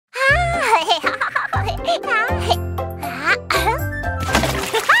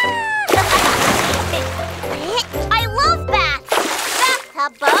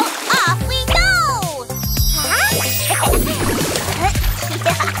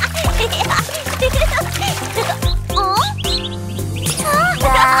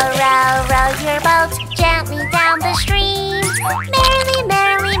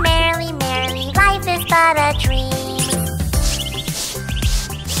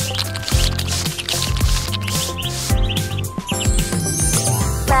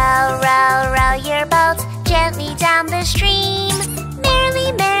down the stream.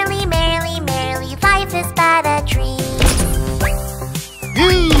 Merrily, merrily, merrily, merrily, life is but a dream.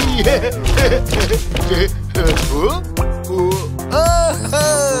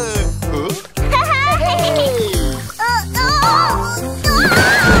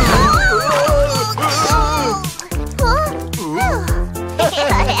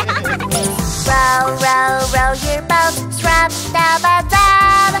 Row, row, row your boat, Srub,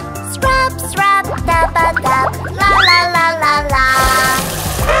 dub-a-dub. Srub, srub, dub-a-dub, la la la la la.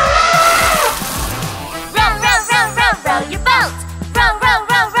 Row, row, row, row, row your boat. Row, row,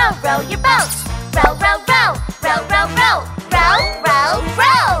 row, row, row your boat. Row, row, row, row, row, row, row, row,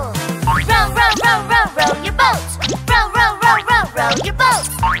 row. Row, row, row, row, row your boat. Row, row, row, row, row your boat.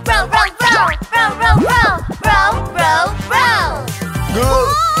 Row, row, row, row, row, row, row, row, row.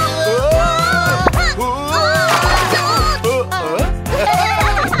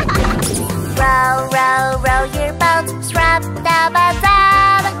 Row, row, row your boat, Srub,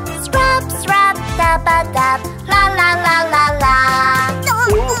 dub-a-dub. Srub, srub, dub-a-dub, la la la la la.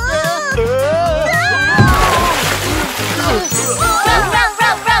 Row, row,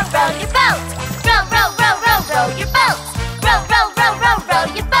 row, row, row your boat. Row, row, row, row, row your boat. Row, row, row, row, row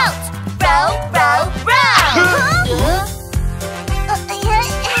your boat. Row, row, row.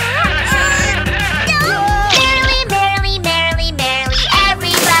 Merrily, merrily, merrily, merrily,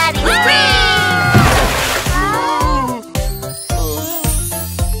 everybody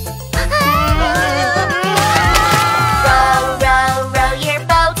Row, row, row your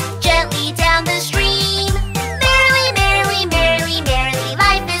boat gently down the stream. Merrily, merrily, merrily, merrily,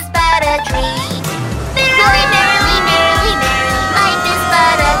 life is but a dream. Merrily, merrily, merrily, merrily, life is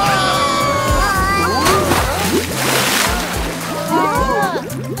but a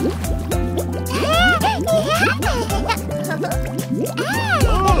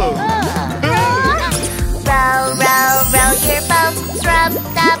Row, row, row your boat, Srub,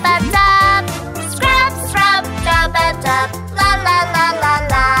 dub-a-dub. Scrub, scrub, dub-a-dub, la la la la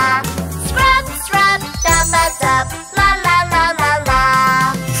la. Scrub, scrub, dub-a-dub, la la la la la.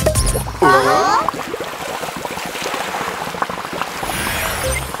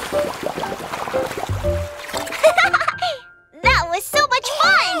 That was so much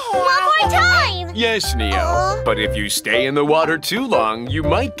fun! One more time! Yes, Neo. But if you stay in the water too long, you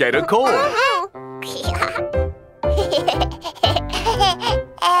might get a cold.